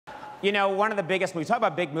You know, one of the biggest movies, talk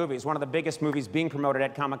about big movies, one of the biggest movies being promoted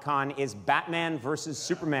at Comic-Con is Batman versus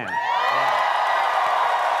Superman. Yeah.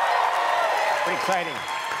 Pretty exciting.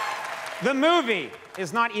 The movie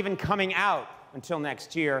is not even coming out until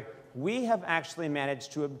next year. We have actually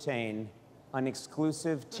managed to obtain an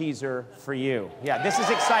exclusive teaser for you. Yeah, this is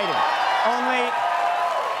exciting.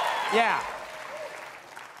 Yeah.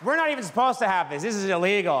 We're not even supposed to have this. This is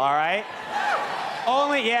illegal, all right?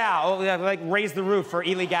 Like raise the roof for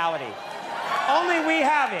illegality. Only we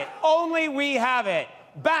have it. Only we have it.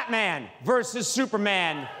 Batman versus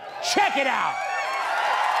Superman. Check it out.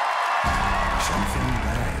 Something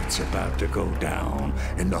bad's about to go down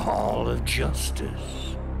in the Hall of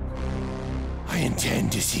Justice. I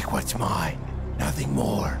intend to seek what's mine. Nothing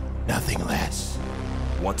more, nothing less.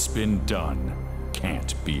 What's been done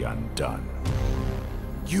can't be undone.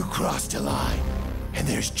 You crossed a line, and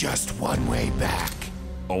there's just one way back.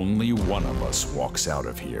 Only one of us walks out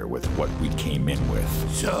of here with what we came in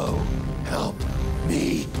with. So, help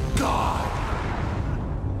me, God.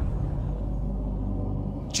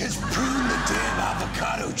 Just prune the damn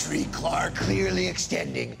avocado tree, Clark, clearly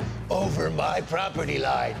extending over my property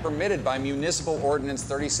line. Permitted by Municipal Ordinance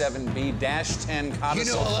 37B-10 Codicil. You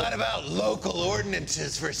know a lot about local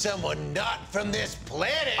ordinances for someone not from this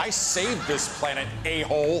planet. I saved this planet,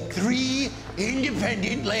 a-hole. 3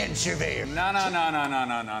 independent land surveyors. No,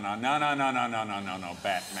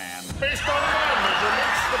 Batman. Based on my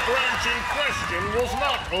measurements, the branch in question was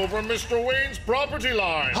not over Mr. Wayne's property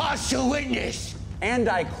line. Hostile witness. And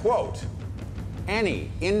I quote,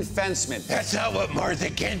 any infencement. That's not what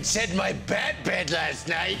Martha Kent said in my bat bed last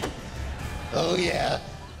night. Oh, yeah.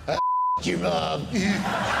 Your mom.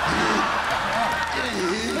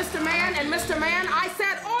 Mr. Man and Mr. Man, I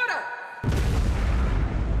said order!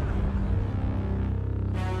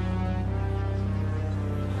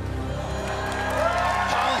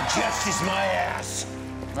 Hall of Justice, my ass.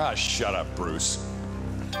 Ah, shut up, Bruce.